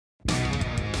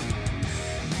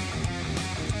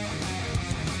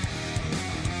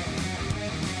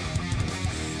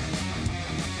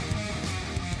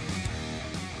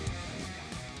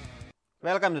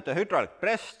Welcome to the Hydraulic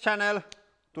Press channel.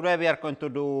 Today we are going to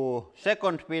do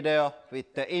second video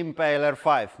with the Impaler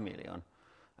 5 million.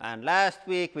 And last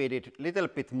week we did a little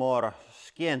bit more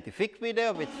scientific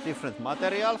video with different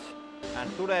materials.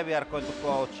 And today we are going to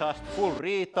go just full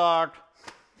retard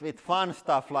with fun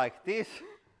stuff like this.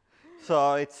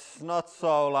 So it's not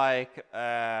so like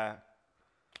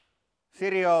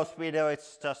serious video,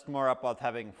 it's just more about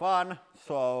having fun.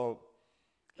 So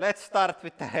let's start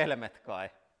with the helmet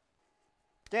guy.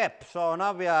 Yep, so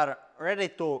now we are ready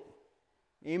to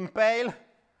impale,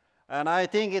 and I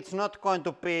think it's not going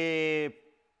to be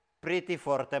pretty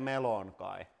for the melon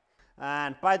guy.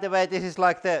 And by the way, this is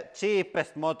like the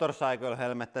cheapest motorcycle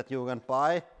helmet that you can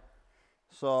buy,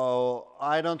 so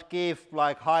I don't give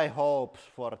like high hopes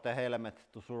for the helmet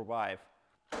to survive.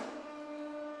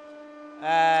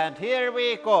 And here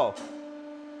we go.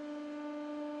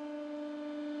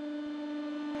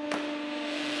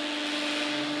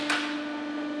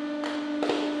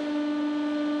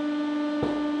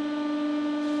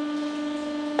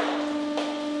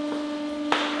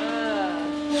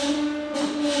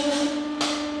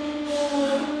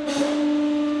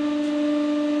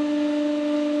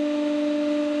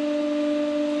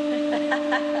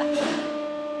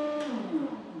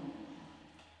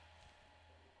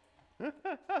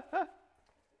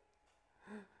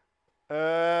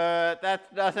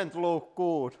 That doesn't look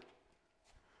good.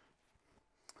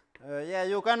 Yeah,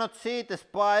 you cannot see the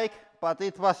spike, but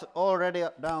it was already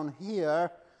down here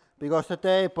because the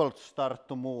tables start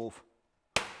to move.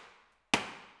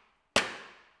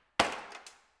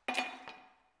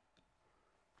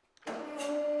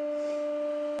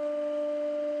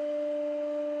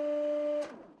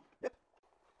 Yep.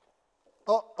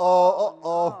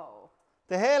 Uh-oh.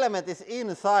 The helmet is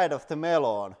inside of the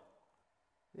melon.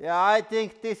 Yeah, I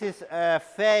think this is a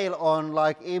fail on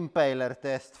like Impaler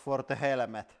test for the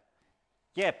helmet.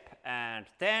 Yep, and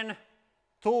then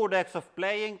 2 decks of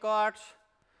playing cards.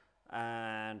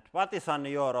 And what is on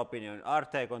your opinion? Are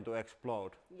they going to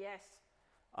explode? Yes.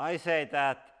 I say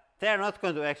that they're not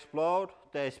going to explode.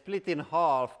 They split in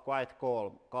half quite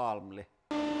calmly.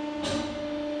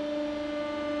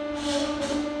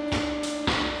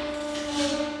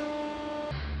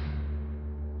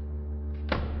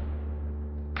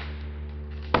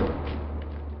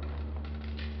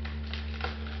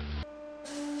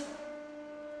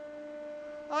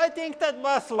 I think that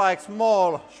was like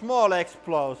small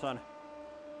explosion.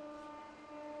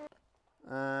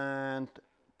 And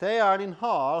they are in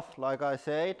half, like I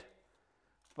said,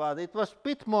 but it was a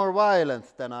bit more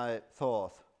violent than I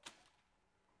thought.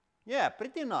 Yeah,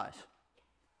 pretty nice.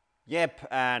 Yep,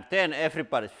 and then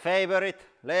everybody's favorite,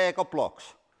 Lego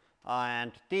blocks.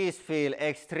 And these feel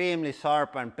extremely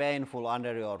sharp and painful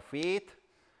under your feet.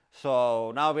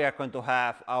 So now we are going to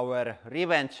have our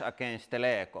revenge against the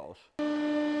Legos.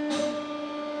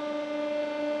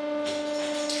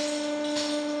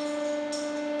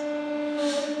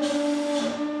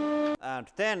 And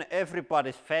then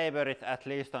everybody's favorite, at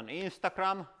least on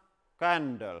Instagram,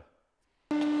 candle.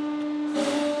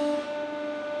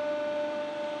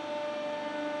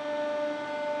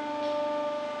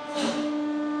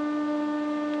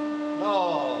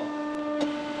 No.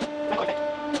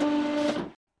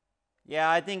 Yeah,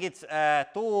 I think it's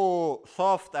too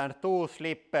soft and too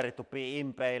slippery to be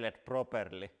impaled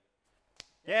properly.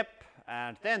 Yep,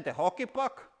 and then the hockey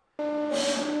puck.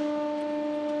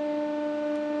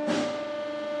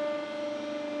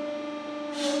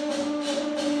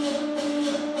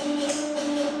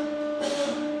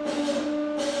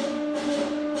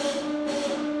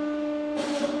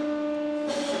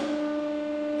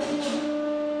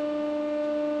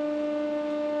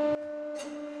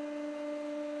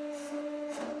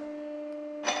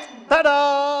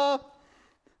 Ta-da!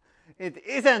 It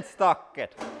isn't stuck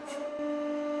yet.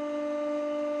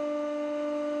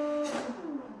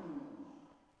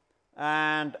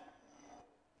 And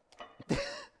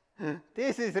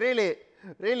this is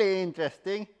really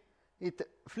interesting. It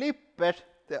flipped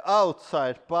the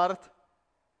outside part,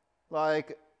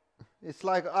 like it's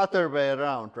like other way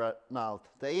around right now.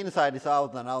 The inside is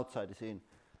out and outside is in.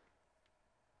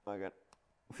 I can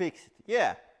fix it.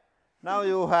 Yeah. Now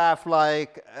you have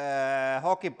like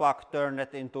hockey puck turned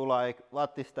it into like,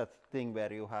 what is that thing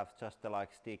where you have just the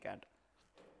like stick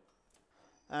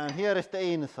and here is the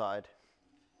inside.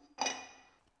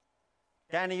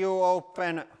 Can you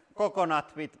open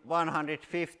coconut with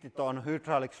 150-ton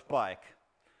hydraulic spike?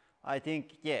 I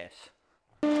think yes.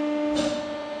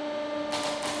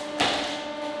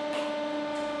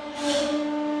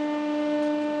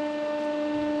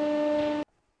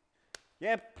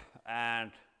 Yep,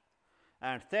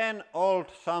 and then old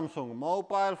Samsung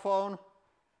mobile phone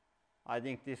I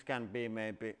think this can be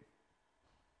maybe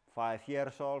 5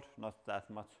 years old, not that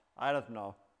much. I don't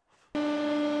know.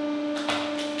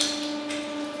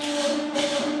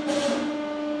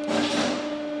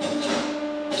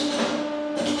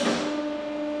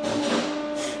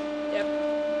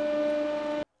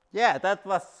 Yep. Yeah, that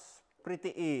was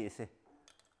pretty easy.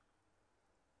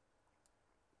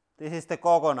 This is the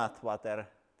coconut water.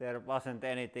 There wasn't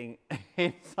anything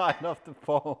inside of the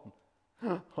phone.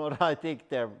 Or I think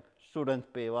there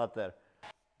shouldn't be water.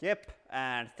 Yep,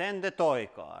 and then the toy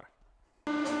car.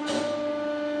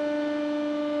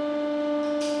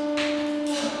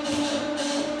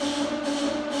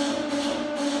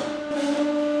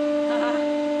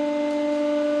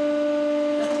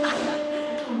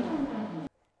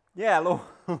 Yeah,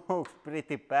 looks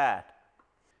pretty bad.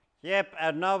 Yep,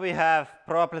 and now we have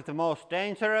probably the most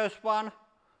dangerous one,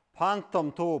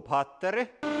 Phantom 2 battery.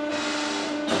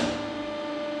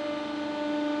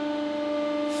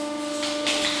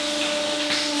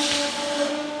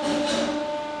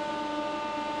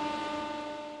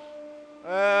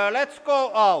 Let's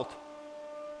go out.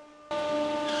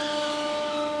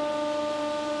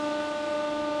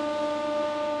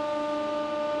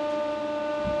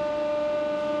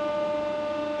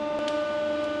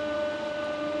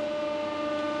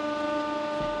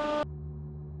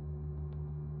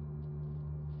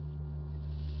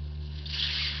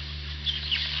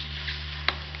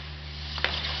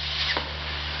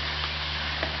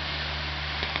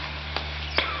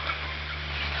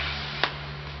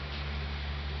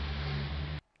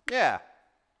 Yeah,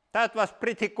 that was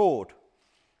pretty good.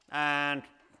 And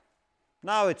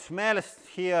now it smells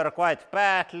here quite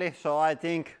badly, so I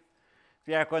think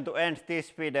we are going to end this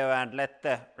video and let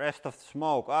the rest of the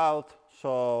smoke out.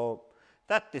 So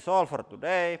that is all for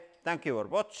today. Thank you for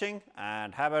watching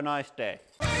and have a nice day.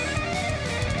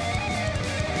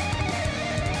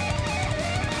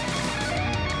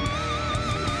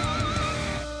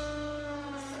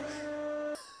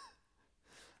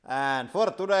 And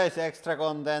for today's extra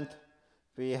content,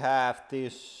 we have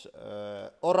this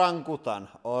orangutan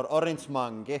or orange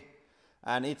monkey,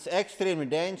 and it's extremely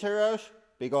dangerous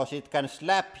because it can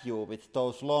slap you with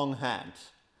those long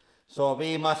hands. So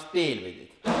we must deal with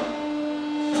it.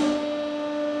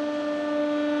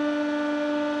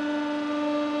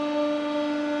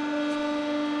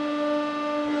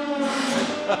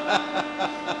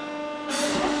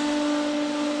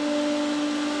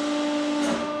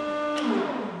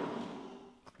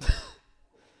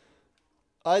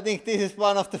 I think this is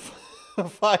one of the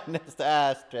finest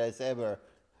ashtrays ever.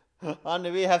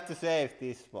 Anni, we have to save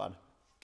this one.